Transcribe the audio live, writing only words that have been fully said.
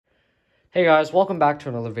Hey guys, welcome back to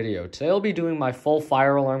another video. Today I'll be doing my full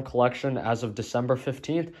fire alarm collection as of December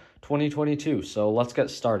 15th, 2022. So let's get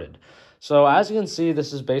started. So as you can see,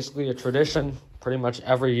 this is basically a tradition. Pretty much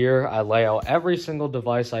every year I lay out every single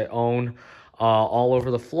device I own all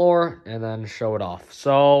over the floor and then show it off.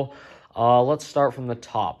 So let's start from the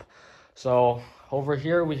top. So over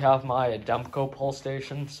here we have my Ademco pull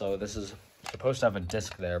station. So this is supposed to have a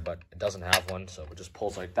disc there, but it doesn't have one, so it just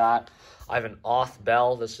pulls like that. I have an Auth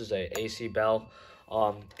bell. This is a AC bell.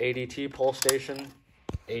 ADT pull station,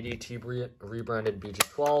 ADT rebranded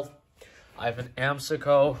BG12. I have an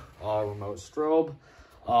AMSICO remote strobe.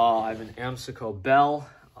 I have an AMSICO bell,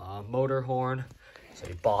 motor horn. It's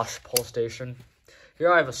a Bosch pull station.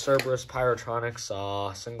 Here I have a Cerberus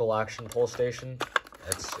Pyrotronics single action pull station.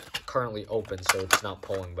 It's currently open, so it's not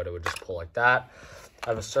pulling, but it would just pull like that. I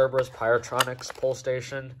have a Cerberus Pyrotronics pull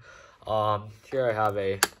station. Here I have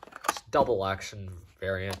a double action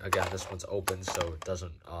variant. Again, this one's open, so it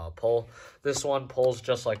doesn't pull. This one pulls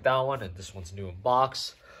just like that one, and this one's new in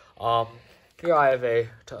box. Here I have a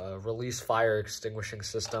release fire extinguishing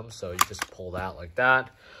system, so you just pull that like that.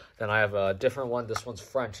 Then I have a different one. This one's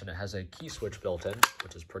French, and it has a key switch built in,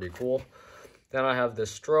 which is pretty cool. Then I have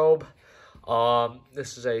this strobe.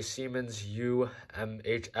 This is a Siemens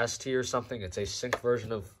UMHST or something. It's a sync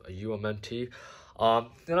version of a UMMT.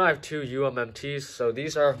 Then I have two UMMTs. So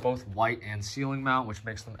these are both white and ceiling mount, which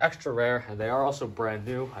makes them extra rare, and they are also brand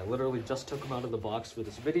new. I literally just took them out of the box for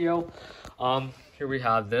this video. Here we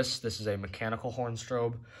have this. This is a mechanical horn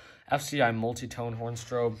strobe, FCI multi-tone horn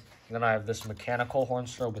strobe. Then I have this mechanical horn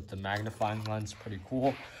strobe with the magnifying lens, pretty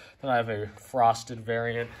cool. Then I have a frosted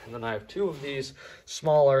variant, and then I have two of these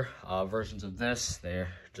smaller versions of this. They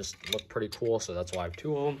just look pretty cool, so that's why I have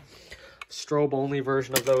two of them. Strobe only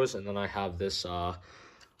version of those, and then I have this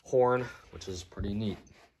horn, which is pretty neat.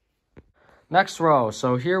 Next row,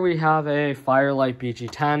 so here we have a Firelight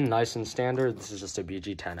BG10, nice and standard. This is just a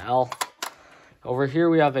BG10L. Over here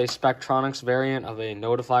we have a Spectronics variant of a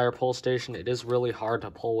notifier pull station. It is really hard to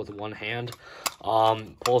pull with one hand.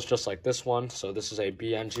 Pulls just like this one. So this is a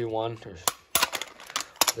BNG1.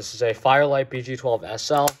 This is a Firelight BG12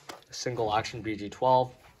 SL, single action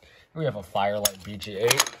BG12. We have a Firelight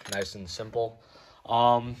BG8, nice and simple.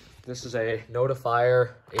 This is a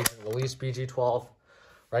notifier agent release BG12,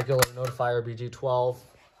 regular notifier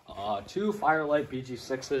BG12. Two Firelight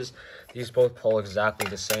BG6s. These both pull exactly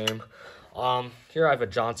the same. Here I have a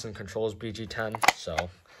Johnson Controls BG10, so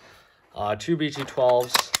two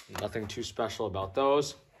BG12s, nothing too special about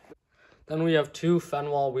those. Then we have two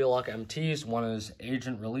Fenwal Wheelock MTs. One is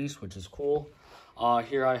agent release, which is cool.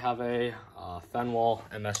 Here I have a Fenwal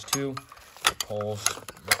MS2. It pulls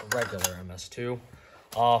like a regular MS2.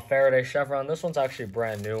 Faraday Chevron. This one's actually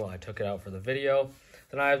brand new. I took it out for the video.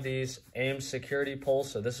 Then I have these AIM security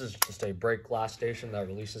pulls. So this is just a break glass station that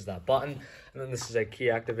releases that button. And then this is a key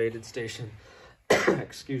activated station.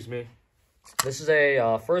 Excuse me. This is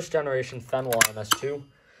a first generation Fenwal MS2.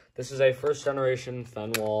 This is a first generation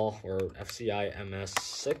Fenwal or FCI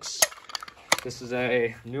MS6. This is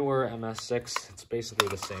a newer MS6. It's basically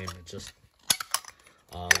the same. It's just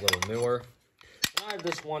a little newer. And I have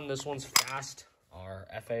this one. This one's FAST, or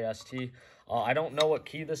FAST. I don't know what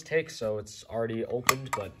key this takes, so it's already opened,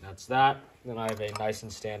 but that's that. Then I have a nice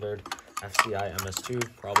and standard FCI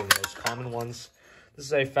MS2, probably the most common ones. This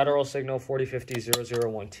is a Federal Signal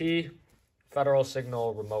 4050-001T, Federal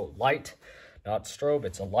Signal Remote Light, not strobe,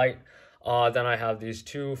 it's a light. Then I have these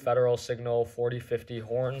two Federal Signal 4050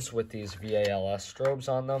 horns with these VALS strobes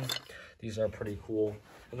on them. These are pretty cool.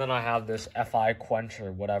 And then I have this FI Quench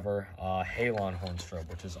or whatever Halon horn strobe,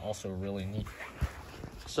 which is also really neat.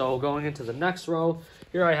 So going into the next row,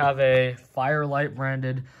 here I have a Firelight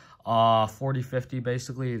branded 4050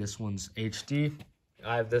 basically. This one's HD.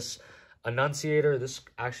 I have this Annunciator. This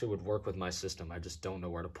actually would work with my system. I just don't know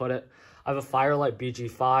where to put it. I have a Firelight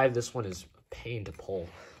BG5. This one is a pain to pull.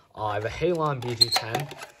 I have a Halon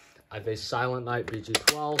BG10. I have a Silent Night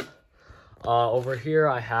BG12. Over here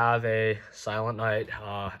I have a Silent Night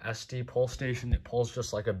SD pull station. It pulls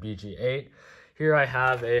just like a BG8. Here I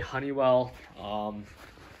have a Honeywell,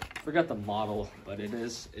 forget the model, but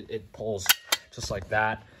it pulls just like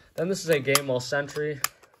that. Then this is a Gamewell Sentry,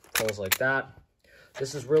 pulls like that.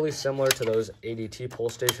 This is really similar to those ADT pull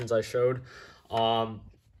stations I showed.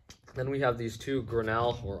 Then we have these two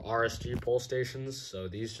Grinnell or RSG pull stations. So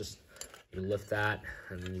these just, you lift that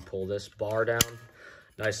and then you pull this bar down.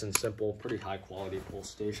 Nice and simple, pretty high quality pull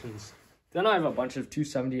stations. Then I have a bunch of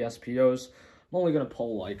 270 SPOs. I'm only going to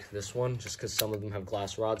pull like this one just because some of them have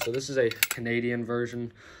glass rods. So this is a Canadian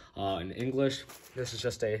version in English. This is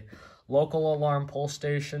just a local alarm pull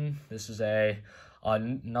station. This is a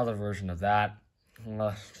Another version of that.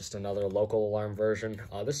 Just another local alarm version.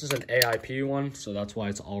 This is an AIP one, so that's why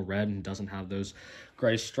it's all red and doesn't have those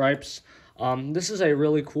gray stripes. This is a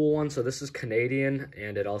really cool one. So this is Canadian,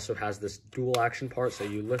 and it also has this dual action part. So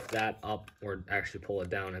you lift that up, or actually pull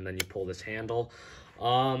it down, and then you pull this handle.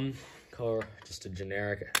 Or just a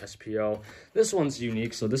generic SPO. This one's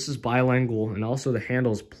unique. So this is bilingual, and also the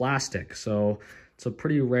handle is plastic. So it's a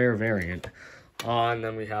pretty rare variant. And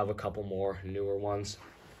then we have a couple more newer ones.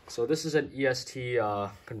 So this is an EST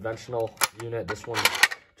conventional unit. This one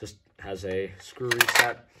just has a screw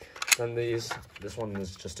reset. Then this one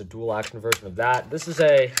is just a dual action version of that. This is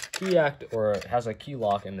a key act, or it has a key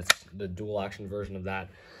lock, and it's the dual action version of that.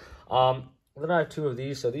 Then I have two of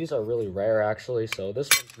these. So these are really rare, actually. So this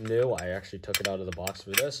one's new. I actually took it out of the box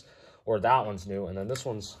for this, or that one's new. And then this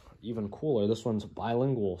one's even cooler. This one's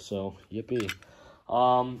bilingual. So yippee.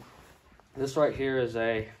 This right here is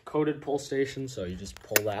a coded pull station, so you just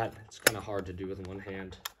pull that. It's kind of hard to do with one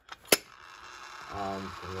hand. And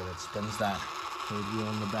then it spins that code wheel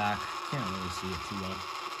in the back. Can't really see it too well.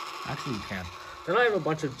 Actually, you can. Then I have a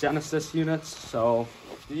bunch of Genesis units. So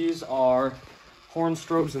these are horn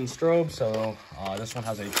strobes and strobes. So this one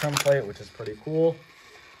has a trim plate, which is pretty cool.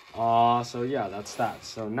 So yeah, that's that.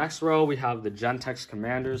 So next row, we have the Gentex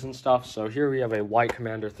Commanders and stuff. So here we have a white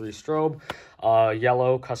Commander 3 strobe,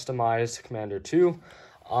 yellow customized Commander 2,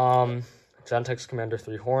 Gentex Commander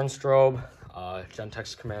 3 horn strobe,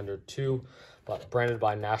 Gentex Commander 2, but branded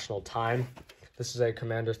by National Time. This is a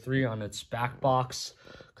Commander 3 on its back box,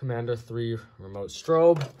 Commander 3 remote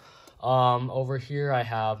strobe. Over here I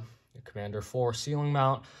have a Commander 4 ceiling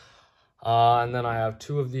mount. And then I have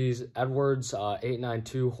two of these Edwards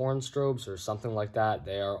 892 horn strobes or something like that.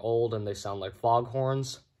 They are old and they sound like fog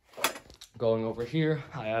horns. Going over here,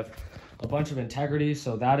 I have a bunch of Integrity.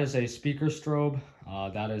 So that is a speaker strobe.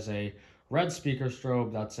 That is a red speaker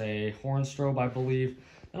strobe. That's a horn strobe, I believe.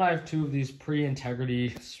 Then I have two of these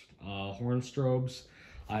pre-Integrity horn strobes.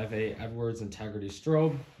 I have a Edwards Integrity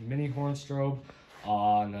strobe, mini horn strobe,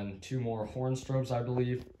 and then two more horn strobes, I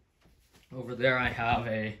believe. Over there, I have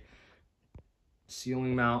a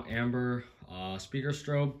ceiling mount amber speaker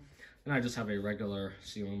strobe, and I just have a regular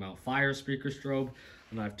ceiling mount fire speaker strobe,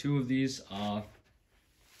 and I have two of these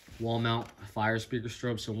wall mount fire speaker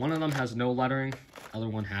strobes. So one of them has no lettering, other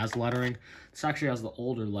one has lettering. This actually has the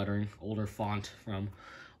older lettering, older font from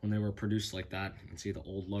when they were produced like that. You can see the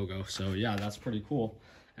old logo. So yeah, that's pretty cool.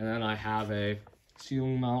 And then I have a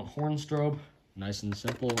ceiling mount horn strobe, nice and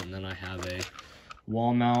simple, and then I have a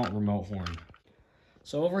wall mount remote horn.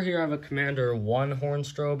 So over here I have a Commander 1 horn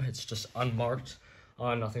strobe. It's just unmarked,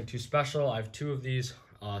 nothing too special. I have two of these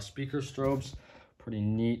speaker strobes, pretty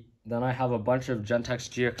neat. Then I have a bunch of Gentex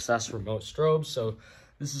GXS remote strobes. So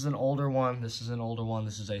this is an older one, this is an older one,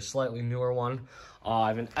 this is a slightly newer one. I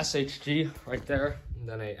have an SHG right there, and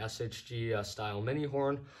then a SHG style mini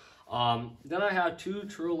horn. Then I have two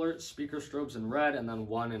True Alert speaker strobes in red, and then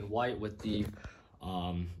one in white with the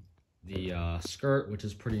skirt, which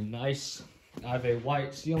is pretty nice. I have a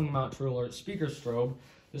white ceiling mount True Alert speaker strobe.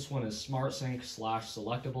 This one is smart sync /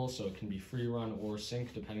 selectable, so it can be free run or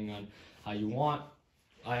sync depending on how you want.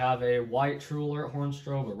 I have a white True Alert horn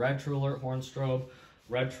strobe, a red True Alert horn strobe,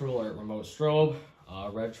 red True Alert remote strobe,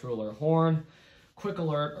 red True Alert horn, quick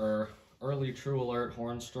alert or early True Alert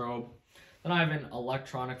horn strobe. Then I have an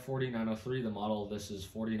electronic 4903. The model of this is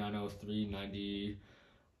 4903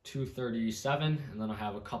 237, and then I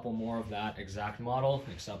have a couple more of that exact model,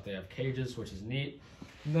 except they have cages, which is neat.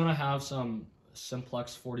 And then I have some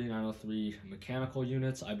Simplex 4903 mechanical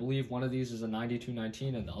units. I believe one of these is a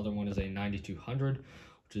 9219 and the other one is a 9200,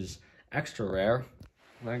 which is extra rare.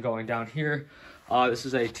 And then going down here, this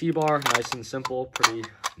is a T-bar, nice and simple, pretty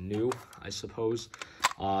new, I suppose.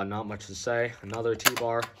 Not much to say. Another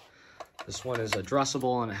T-bar. This one is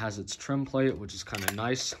addressable and it has its trim plate, which is kind of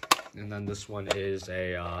nice. And then this one is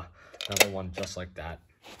a another one just like that.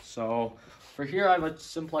 So for here, I have a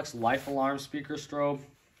Simplex Life Alarm speaker strobe.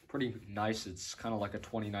 Pretty nice. It's kind of like a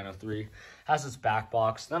 2903. Has its back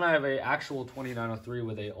box. Then I have a actual 2903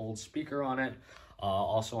 with a old speaker on it,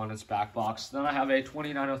 also on its back box. Then I have a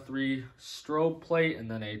 2903 strobe plate and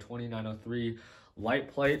then a 2903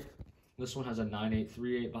 light plate. This one has a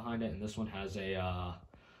 9838 behind it, and this one has a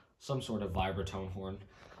some sort of vibratone horn.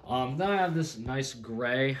 Then I have this nice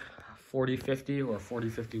gray 4050 or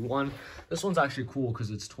 4051. This one's actually cool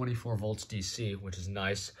because it's 24 volts DC, which is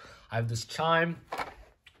nice. I have this chime.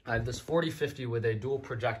 I have this 4050 with a dual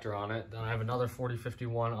projector on it. Then I have another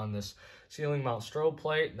 4051 on this ceiling mount strobe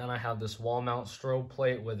plate. Then I have this wall mount strobe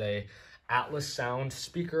plate with a Atlas sound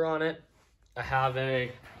speaker on it. I have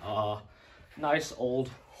a nice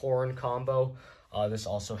old horn combo. This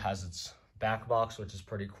also has its back box, which is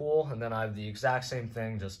pretty cool. And then I have the exact same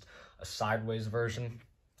thing, just a sideways version.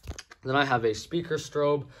 Then I have a speaker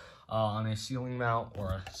strobe on a ceiling mount, or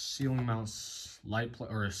a ceiling mount light plate,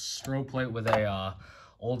 or a strobe plate with a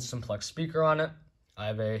old Simplex speaker on it. I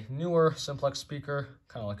have a newer Simplex speaker,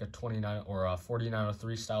 kind of like a 29 or a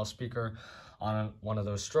 4903 style speaker on one of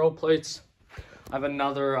those strobe plates. I have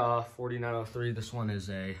another 4903. This one is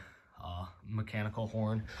a mechanical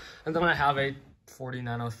horn. And then I have a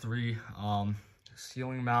 4903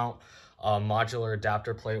 ceiling mount modular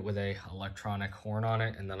adapter plate with a electronic horn on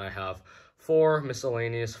it. And then I have 4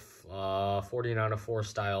 miscellaneous 4904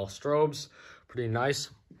 style strobes. Pretty nice.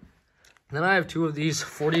 Then I have 2 of these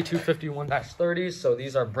 4251-30s. So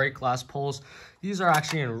these are break glass poles. These are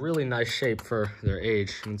actually in really nice shape for their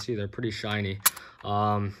age. You can see they're pretty shiny.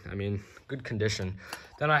 I mean, good condition.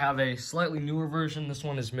 Then I have a slightly newer version. This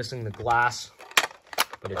one is missing the glass,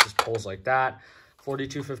 but it just pulls like that.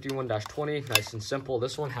 4251-20, nice and simple.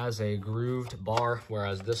 This one has a grooved bar,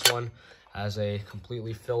 whereas this one has a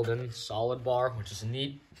completely filled in solid bar, which is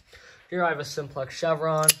neat. Here I have a Simplex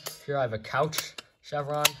chevron. Here I have a couch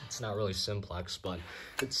chevron. It's not really Simplex, but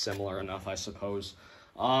it's similar enough, I suppose.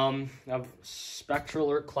 I have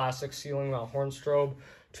Spectralert Classic ceiling mount horn strobe.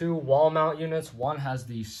 2 wall mount units. One has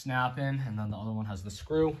the snap in, and then the other one has the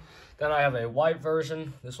screw. Then I have a white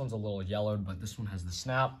version. This one's a little yellowed, but this one has the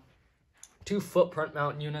snap. 2 footprint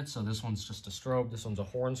mount units. So this one's just a strobe. This one's a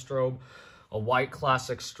horn strobe. A white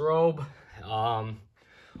classic strobe.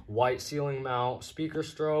 White ceiling mount speaker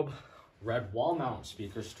strobe. Red wall mount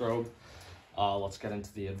speaker strobe. Let's get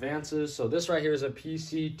into the advances. So this right here is a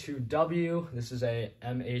PC2W. This is a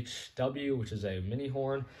MHW, which is a mini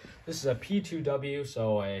horn. This is a P2W,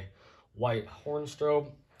 so a white horn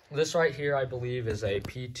strobe. This right here, I believe, is a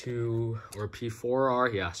P2 or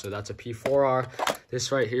P4R. Yeah, so that's a P4R.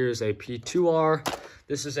 This right here is a P2R.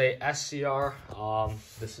 This is a SCR.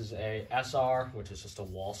 This is a SR, which is just a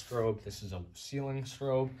wall strobe. This is a ceiling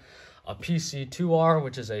strobe. A PC2R,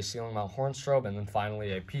 which is a ceiling mount horn strobe, and then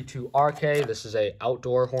finally a P2RK. This is a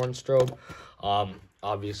outdoor horn strobe.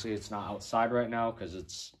 Obviously, it's not outside right now because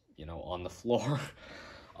it's, you know, on the floor.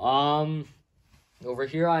 Over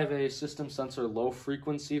here, I have a system sensor low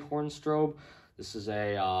frequency horn strobe. This is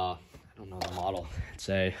a, I don't know the model. It's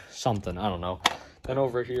a something, I don't know. Then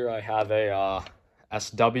over here, I have a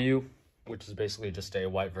SW, which is basically just a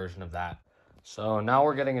white version of that. So now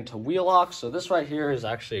we're getting into wheel locks. So this right here is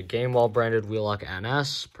actually a Gamewell branded wheel lock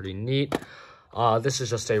NS, pretty neat. This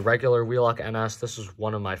is just a regular wheel lock NS. This is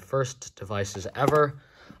one of my first devices ever.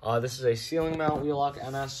 This is a ceiling mount wheel lock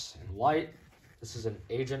NS in white. This is an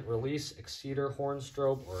agent release Exceeder horn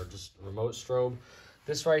strobe, or just remote strobe.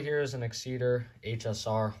 This right here is an Exceeder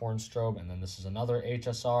HSR horn strobe, and then this is another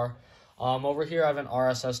HSR. Over here I have an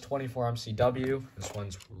RSS 24MCW. This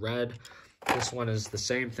one's red. This one is the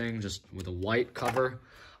same thing, just with a white cover.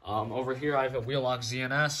 Over here, I have a Wheel Lock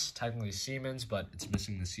ZNS, technically Siemens, but it's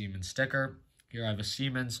missing the Siemens sticker. Here I have a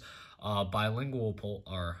Siemens bilingual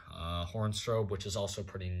horn strobe, which is also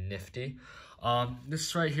pretty nifty.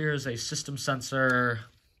 This right here is a system sensor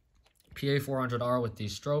PA400R with the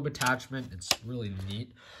strobe attachment. It's really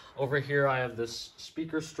neat. Over here, I have this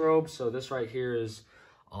speaker strobe. So this right here is...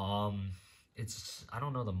 I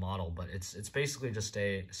don't know the model, but it's basically just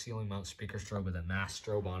a ceiling mount speaker strobe with a mass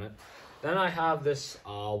strobe on it. Then I have this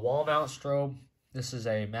wall mount strobe. This is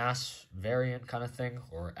a mass variant kind of thing,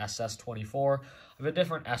 or SS24. I have a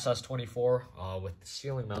different SS24 with the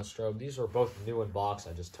ceiling mount strobe. These are both new in box.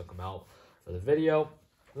 I just took them out for the video.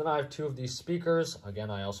 And then I have 2 of these speakers.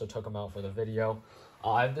 Again, I also took them out for the video.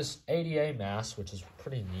 I have this ADA mass, which is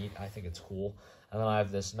pretty neat. I think it's cool. And then I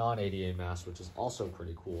have this non-ADA mass, which is also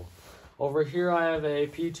pretty cool. Over here, I have a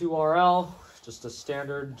P2RL, just a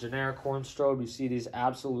standard generic horn strobe. You see these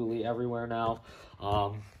absolutely everywhere now.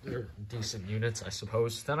 They're decent units, I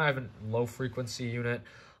suppose. Then I have a low frequency unit,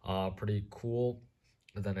 pretty cool.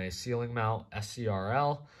 And then a ceiling mount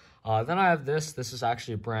SCRL. Then I have this. This is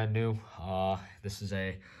actually brand new. This is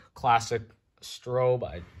a classic strobe.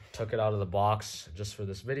 I took it out of the box just for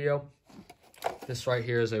this video. This right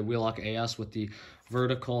here is a Wheel Lock AS with the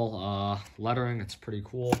vertical lettering. It's pretty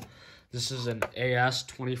cool. This is an AS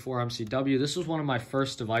 24MCW. This was one of my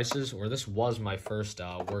first devices, or this was my first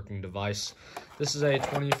working device. This is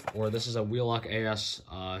a Wheel Lock AS.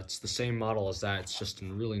 It's the same model as that. It's just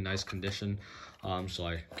in really nice condition, so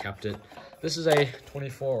I kept it. This is a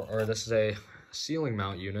this is a ceiling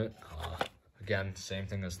mount unit. Again, same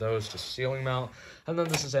thing as those, just ceiling mount. And then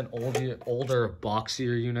this is an older,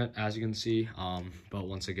 boxier unit, as you can see. But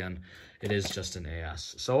once again, it is just an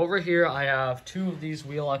AS. So over here, I have 2 of these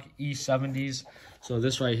Wheel Lock E70s. So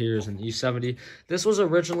this right here is an E70. This was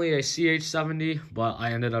originally a CH70, but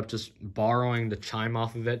I ended up just borrowing the chime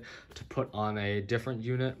off of it to put on a different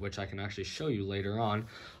unit, which I can actually show you later on.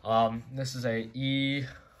 This is a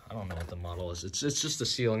I don't know what the model is. It's just a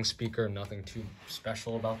ceiling speaker, nothing too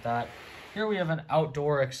special about that. Here we have an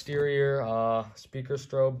outdoor exterior speaker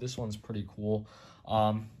strobe. This one's pretty cool.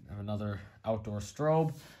 I have another outdoor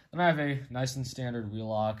strobe. Then I have a nice and standard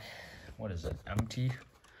Wheelock, what is it, MT?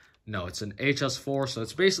 No, it's an HS4, so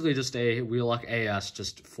it's basically just a Wheelock AS,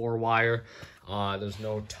 just 4-wire. There's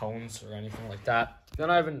no tones or anything like that.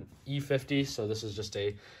 Then I have an E50, so this is just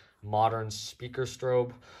a modern speaker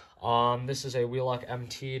strobe. This is a Wheelock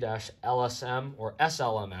MT-LSM, or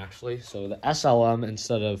SLM actually. So the SLM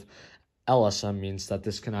instead of LSM means that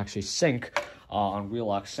this can actually sync on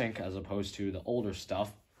Wheelock Sync as opposed to the older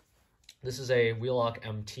stuff. This is a Wheelock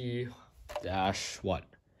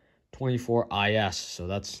MT-24IS, so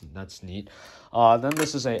that's neat. Then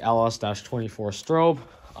this is a LS-24 strobe,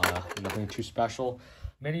 nothing too special.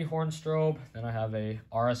 Mini horn strobe. Then I have a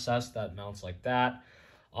RSS that mounts like that.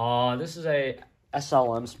 This is a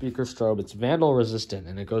SLM speaker strobe. It's vandal resistant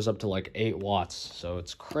and it goes up to like 8 watts, so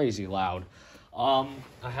it's crazy loud. I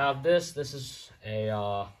have this is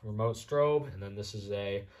a remote strobe, and then this is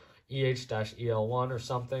a EH-EL1 or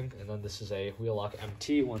something, and then this is a Wheelock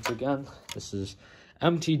MT once again. This is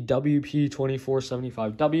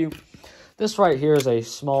MT-WP-2475W. This right here is a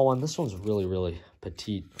small one. This one's really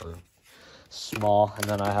petite or small. And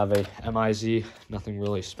then I have a MIZ, nothing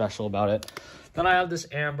really special about it. Then I have this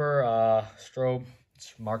amber strobe.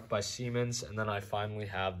 It's marked by Siemens. And then I finally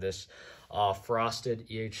have this frosted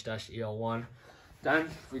EH-EL1. Then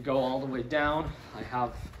if we go all the way down, I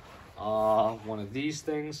have one of these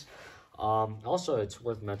things. Also, it's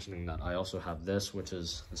worth mentioning that I also have this, which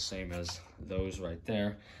is the same as those right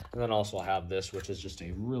there. And then also I have this, which is just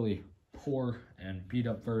a really poor and beat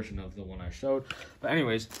up version of the one I showed. But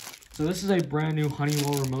anyways, so this is a brand new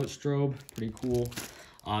Honeywell remote strobe. Pretty cool.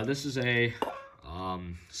 This is a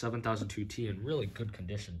 7002T in really good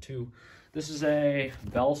condition too. This is a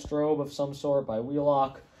Bell strobe of some sort by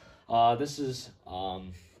Wheelock. This is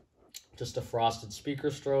just a frosted speaker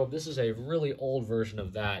strobe. This is a really old version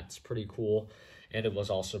of that. It's pretty cool, and it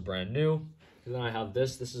was also brand new. And then I have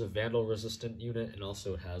this. This is a vandal resistant unit, and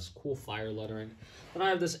also it has cool fire lettering. Then I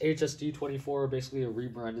have this HSD24, basically a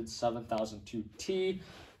rebranded 7002T.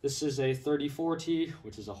 This is a 34T,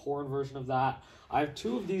 which is a horn version of that. I have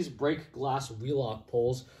 2 of these break glass Wheelock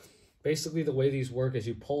pulls. Basically, the way these work is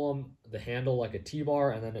you pull them, the handle like a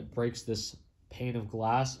T-bar, and then it breaks this pane of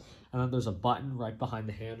glass. And then there's a button right behind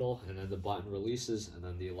the handle, and then the button releases, and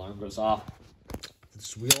then the alarm goes off.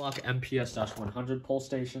 This Wheelock MPS-100 pull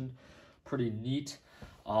station, pretty neat.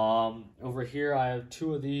 Over here, I have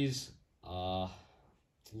 2 of these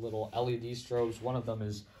little LED strobes. One of them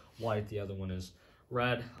is white, the other one is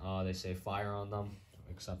red. They say fire on them,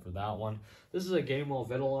 except for that one. This is a Gamewell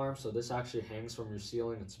vid alarm, so this actually hangs from your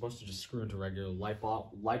ceiling. It's supposed to just screw into a regular light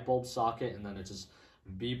bulb socket, and then it just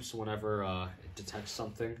beeps whenever it detects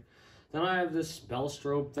something. Then I have this Bell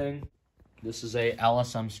strobe thing. This is a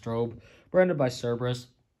LSM strobe, branded by Cerberus.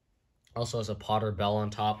 Also has a Potter bell on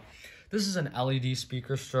top. This is an LED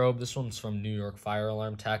speaker strobe. This one's from New York Fire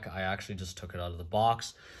Alarm Tech. I actually just took it out of the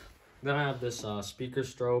box. Then I have this speaker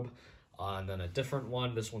strobe, and then a different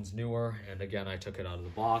one. This one's newer, and again, I took it out of the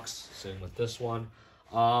box. Same with this one.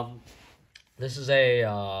 This is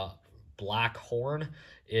a black horn.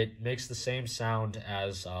 It makes the same sound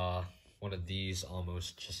as one of these,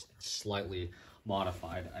 almost just slightly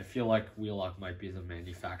modified. I feel like Wheelock might be the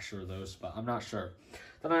manufacturer of those, but I'm not sure.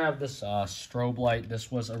 Then I have this strobe light.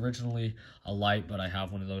 This was originally a light, but I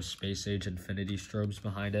have one of those Space Age Infinity strobes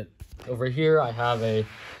behind it. Over here, I have a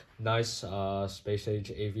nice Space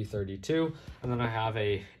Age AV32, and then I have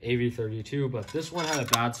a AV32, but this one had a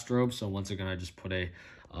bad strobe, so once again, I just put a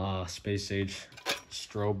Space Age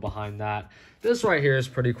strobe behind that. This right here is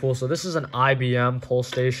pretty cool. So this is an IBM pull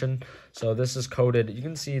station. So this is coated. You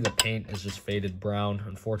can see the paint is just faded brown,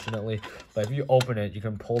 unfortunately. But if you open it, you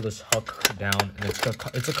can pull this hook down, and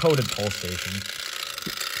it's a coated pull station.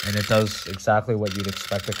 And it does exactly what you'd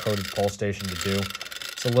expect a coated pull station to do.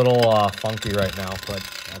 It's a little funky right now, but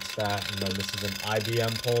that's that. And then this is an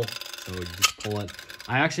IBM pull. So you just pull it.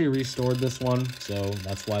 I actually restored this one, so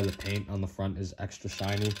that's why the paint on the front is extra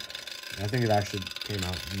shiny. I think it actually came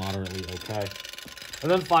out moderately okay.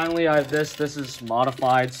 And then finally, I have this. This is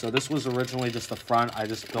modified. So this was originally just the front. I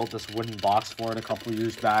just built this wooden box for it a couple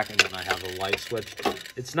years back, and then I have a light switch.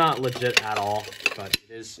 It's not legit at all, but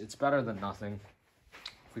it's better than nothing.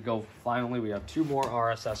 If we go, finally, we have 2 more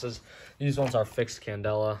RSSs. These ones are fixed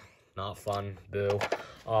candela. Not fun. Boo.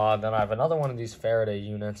 Then I have another one of these Faraday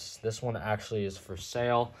units. This one actually is for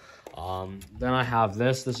sale. Then I have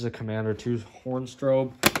this. This is a Commander 2 horn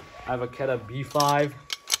strobe. I have a Keta B5.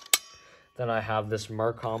 Then I have this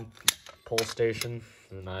Mercom pull station.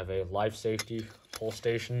 And I have a life safety pull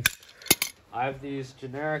station. I have these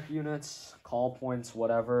generic units, call points,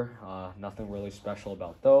 whatever. Nothing really special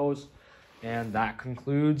about those. And that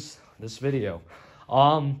concludes this video.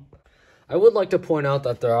 I would like to point out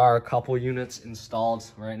that there are a couple units installed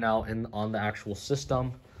right now on the actual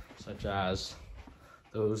system, such as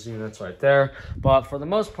those units right there. But for the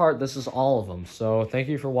most part, this is all of them. So thank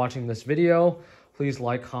you for watching this video. Please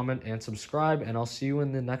like, comment, and subscribe, and I'll see you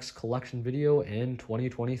in the next collection video in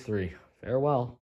 2023. Farewell.